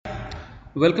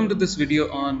Welcome to this video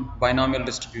on binomial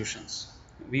distributions.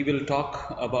 We will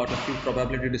talk about a few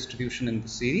probability distribution in the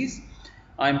series.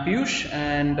 I'm Piyush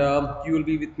and you will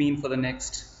be with me for the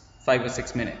next 5 or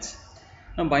 6 minutes.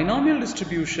 Now binomial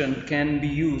distribution can be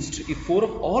used if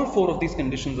all four of these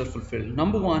conditions are fulfilled.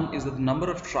 Number one is that the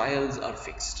number of trials are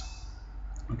fixed.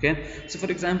 Okay, so for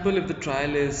example, if the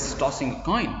trial is tossing a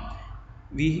coin,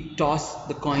 we toss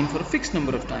the coin for a fixed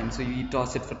number of times. So we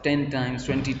toss it for 10 times,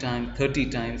 20 times, 30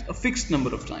 times, a fixed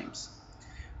number of times.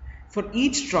 For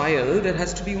each trial, there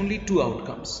has to be only two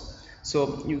outcomes.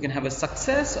 So you can have a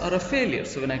success or a failure.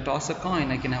 So when I toss a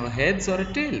coin, I can have a heads or a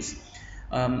tails.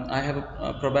 I have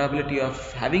a probability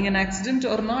of having an accident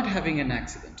or not having an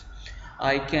accident.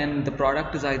 The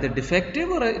product is either defective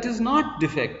or it is not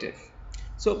defective.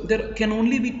 So there can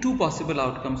only be two possible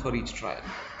outcomes for each trial.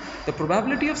 The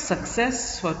probability of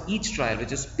success for each trial,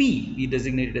 which is P, we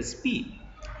designate it as P,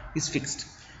 is fixed.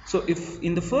 So if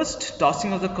in the first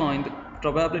tossing of the coin, the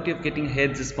probability of getting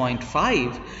heads is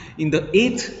 0.5, in the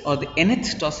 8th or the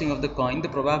nth tossing of the coin, the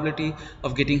probability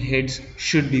of getting heads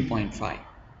should be 0.5.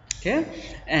 Okay,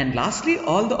 and lastly,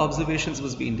 all the observations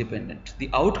must be independent.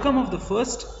 The outcome of the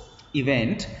first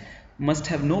event must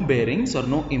have no bearings or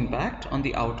no impact on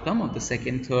the outcome of the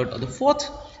second, third or the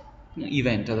fourth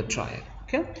event or the trial.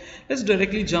 Okay, let's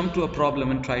directly jump to a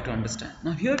problem and try to understand.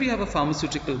 Now here we have a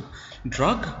pharmaceutical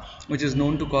drug which is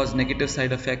known to cause negative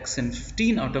side effects in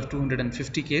 15 out of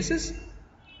 250 cases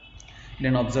in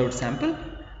an observed sample,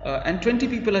 and 20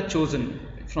 people are chosen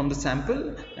from the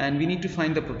sample, and we need to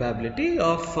find the probability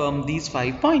of these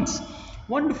 5 points.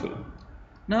 Wonderful.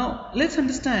 Now let's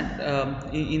understand,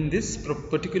 in this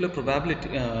particular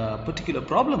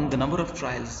problem, the number of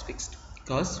trials is fixed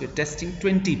because we're testing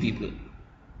 20 people.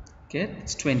 Okay,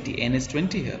 it's 20, n is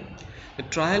 20 here. The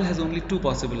trial has only two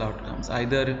possible outcomes.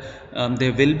 Either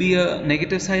there will be a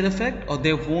negative side effect or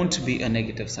there won't be a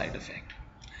negative side effect.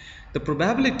 The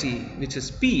probability, which is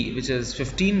P, which is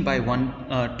 15 by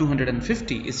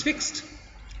 250, is fixed.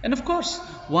 And of course,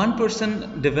 one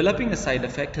person developing a side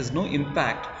effect has no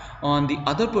impact on the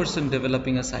other person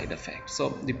developing a side effect.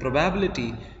 So the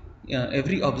probability,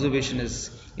 every observation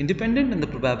is independent and the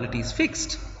probability is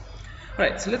fixed.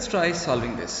 Right, so let's try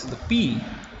solving this. The P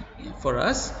for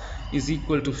us is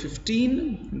equal to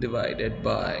 15 divided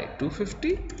by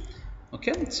 250.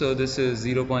 Okay, so this is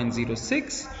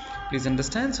 0.06. Please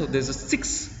understand, so there's a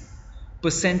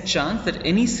 6% chance that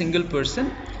any single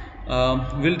person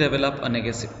will develop a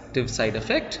negative side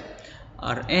effect.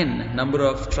 Our n, number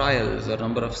of trials or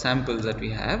number of samples that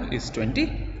we have, is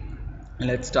 20.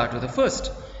 Let's start with the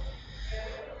first.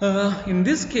 In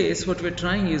this case, what we're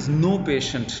trying is no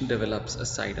patient develops a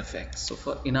side effect.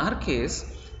 So in our case,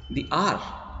 the R,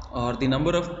 or the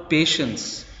number of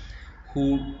patients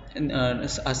who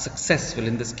are successful,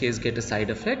 in this case get a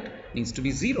side effect, needs to be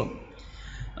 0.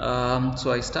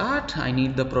 So I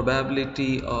need the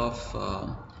probability of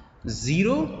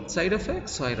 0 side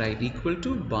effects. So I write equal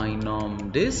to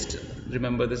binom dist.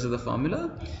 Remember, this is the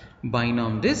formula.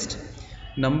 Binom dist.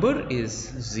 Number is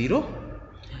 0.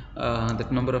 The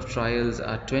number of trials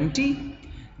are 20.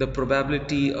 The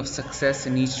probability of success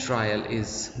in each trial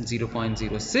is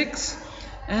 0.06.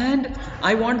 And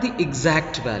I want the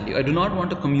exact value. I do not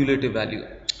want a cumulative value.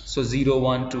 So 0,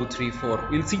 1, 2, 3, 4.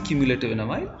 We'll see cumulative in a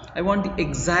while. I want the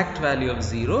exact value of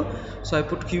 0. So I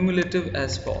put cumulative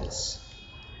as false.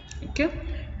 Okay.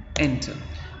 Enter.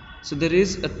 So there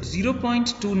is a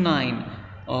 0.29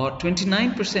 or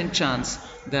 29% chance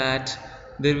that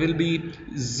there will be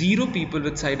 0 people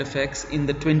with side effects in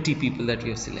the 20 people that we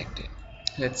have selected.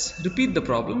 Let's repeat the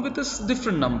problem with this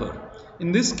different number.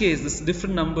 In this case, this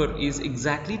different number is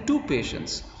exactly 2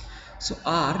 patients. So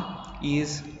R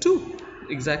is 2.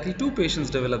 Exactly 2 patients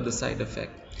develop the side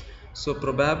effect. So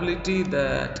probability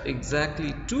that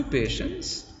exactly 2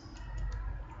 patients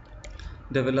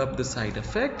develop the side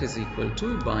effect is equal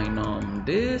to binom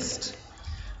dist,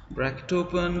 bracket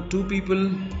open, 2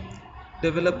 people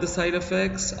develop the side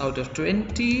effects out of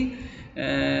 20,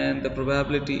 and the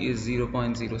probability is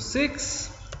 0.06,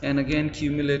 and again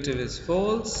cumulative is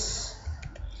false,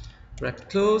 bracket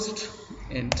closed,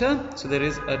 enter. So there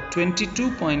is a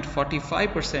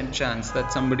 22.45% chance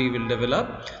that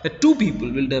that 2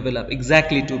 people will develop,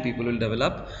 exactly 2 people will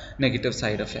develop negative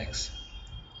side effects.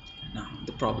 Now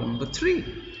the problem number 3.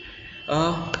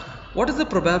 What is the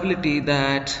probability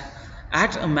that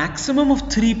at a maximum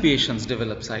of 3 patients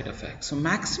develop side effects? So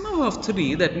maximum of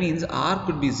 3, that means R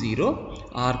could be 0,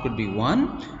 R could be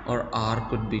 1, or R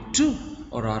could be 2,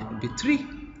 or R could be 3.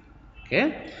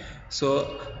 Okay, so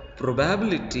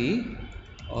probability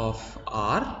of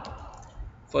R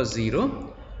for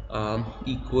 0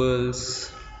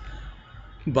 equals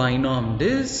binom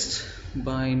dist,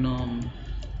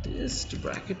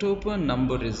 bracket open,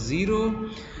 number is 0,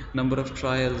 number of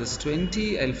trials is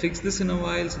 20. I'll fix this in a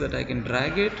while so that I can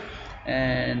drag it,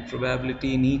 and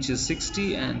probability in each is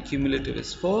 60 and cumulative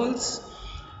is false,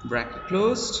 bracket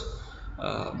closed.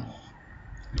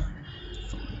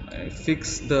 I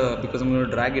fix the, because I'm going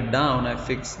to drag it down, I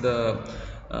fix the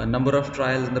number of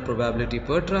trials and the probability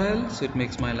per trial, so it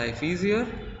makes my life easier.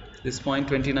 This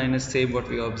 0.29 is same what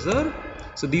we observe.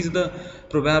 So these are the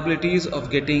probabilities of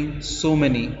getting so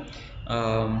many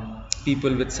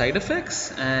people with side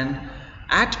effects, and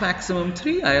at maximum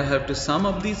 3 I have to sum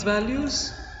up these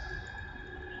values.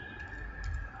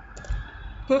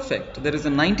 Perfect. There is a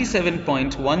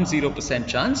 97.10%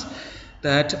 chance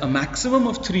that a maximum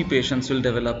of 3 patients will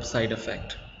develop side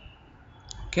effect.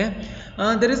 Okay,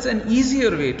 there is an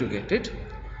easier way to get it.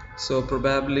 So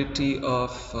probability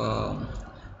of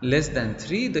less than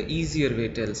 3, the easier way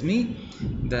tells me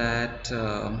that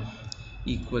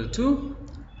equal to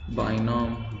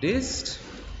binom dist,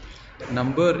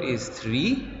 number is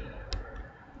 3,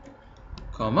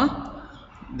 comma,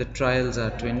 the trials are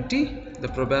 20, the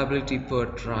probability per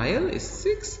trial is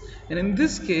 6, and in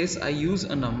this case I use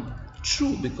a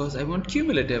true because I want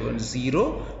cumulative. I want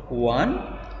 0,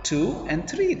 1, 2 and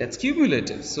 3, that's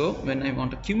cumulative. So when I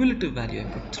want a cumulative value I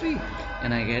put 3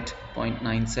 and I get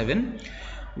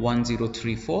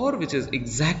 0.971034, which is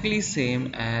exactly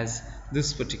same as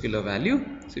this particular value.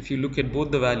 So if you look at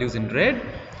both the values in red,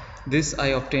 this I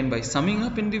obtained by summing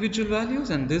up individual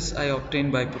values, and this I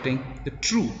obtained by putting the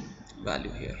true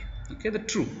value here. Okay, the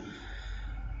true.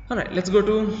 Alright, let's go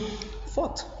to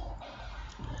fourth.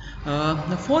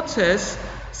 The fourth says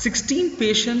 16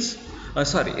 patients,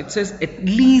 it says at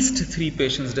least 3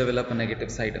 patients develop a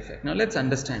negative side effect. Now let's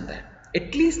understand that.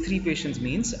 At least 3 patients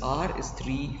means R is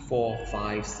 3, 4,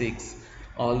 5, 6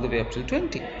 all the way up till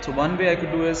 20. So one way I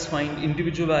could do is find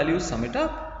individual values, sum it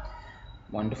up.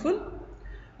 Wonderful.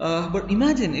 But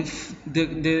imagine if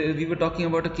we were talking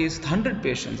about a case with 100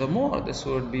 patients or more, this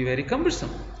would be very cumbersome,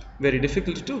 very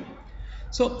difficult to do.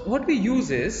 So what we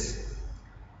use is,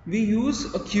 we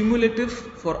use a cumulative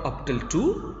for up till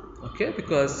 2, okay,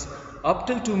 because up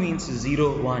till 2 means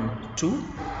 0, 1, 2,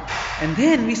 and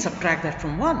then we subtract that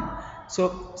from 1.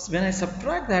 So when I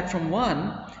subtract that from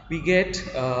 1, we get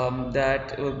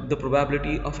the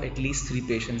probability of at least 3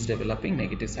 patients developing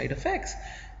negative side effects,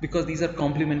 because these are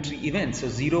complementary events. So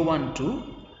 0, 1, 2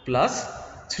 plus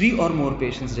 3 or more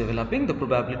patients developing, the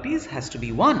probabilities has to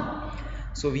be 1.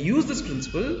 So we use this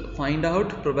principle, find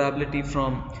out probability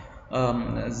from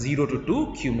 0 to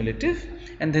 2 cumulative,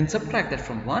 and then subtract that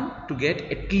from 1 to get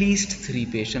at least 3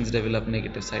 patients develop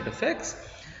negative side effects.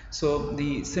 So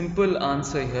the simple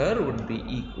answer here would be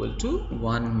equal to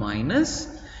 1 minus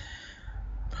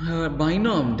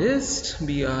binom dist,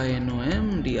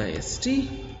 binom dist,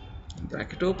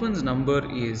 bracket opens, number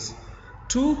is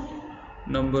 2,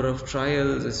 number of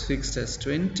trials is fixed as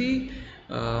 20,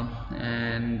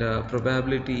 and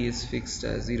probability is fixed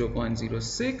as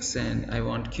 0.06, and I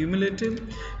want cumulative.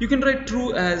 You can write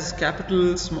true as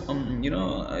capital,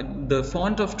 the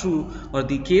font of true or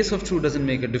the case of true doesn't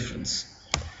make a difference.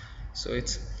 So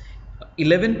it's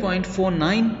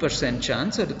 11.49%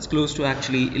 chance, or it's close to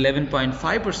actually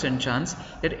 11.5% chance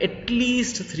that at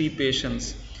least 3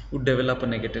 patients would develop a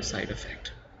negative side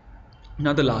effect.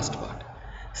 Now the last part.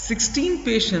 16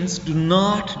 patients do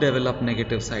not develop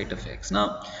negative side effects.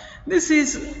 Now this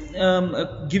is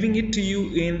giving it to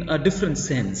you in a different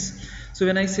sense. So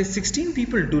when I say 16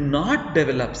 people do not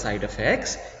develop side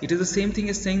effects, it is the same thing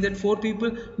as saying that 4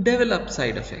 people develop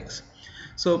side effects.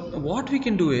 So what we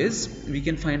can do is, we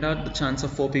can find out the chance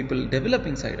of 4 people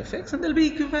developing side effects, and they'll be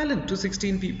equivalent to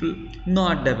 16 people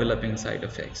not developing side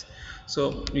effects.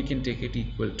 So we can take it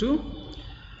equal to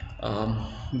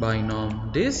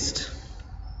binom dist,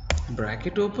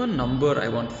 bracket open, number I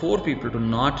want 4 people to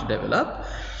not develop,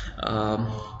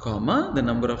 comma, the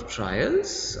number of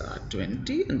trials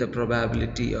 20, and the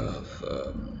probability of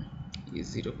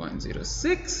is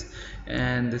 0.06,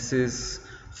 and this is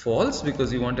false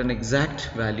because we want an exact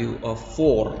value of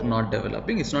 4 not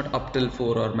developing. It's not up till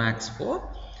 4 or max 4,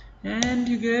 and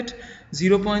you get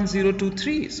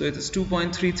 0.023, so it is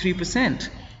 2.33%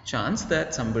 chance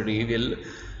that somebody will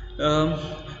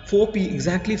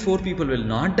exactly 4 people will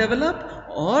not develop,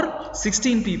 or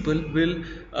 16 people will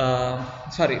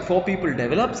 4 people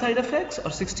develop side effects, or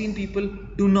 16 people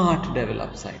do not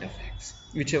develop side effects,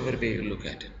 whichever way you look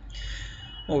at it.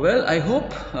 Oh well, I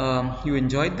hope you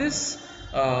enjoyed this.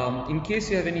 In case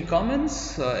you have any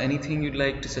comments, anything you'd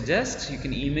like to suggest, you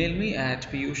can email me at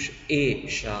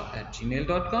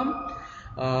piyushashah@gmail.com.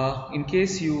 In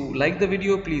case you like the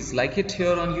video, please like it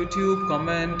here on YouTube,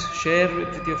 comment, share it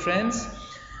with your friends.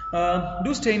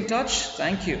 Do stay in touch.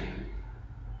 Thank you.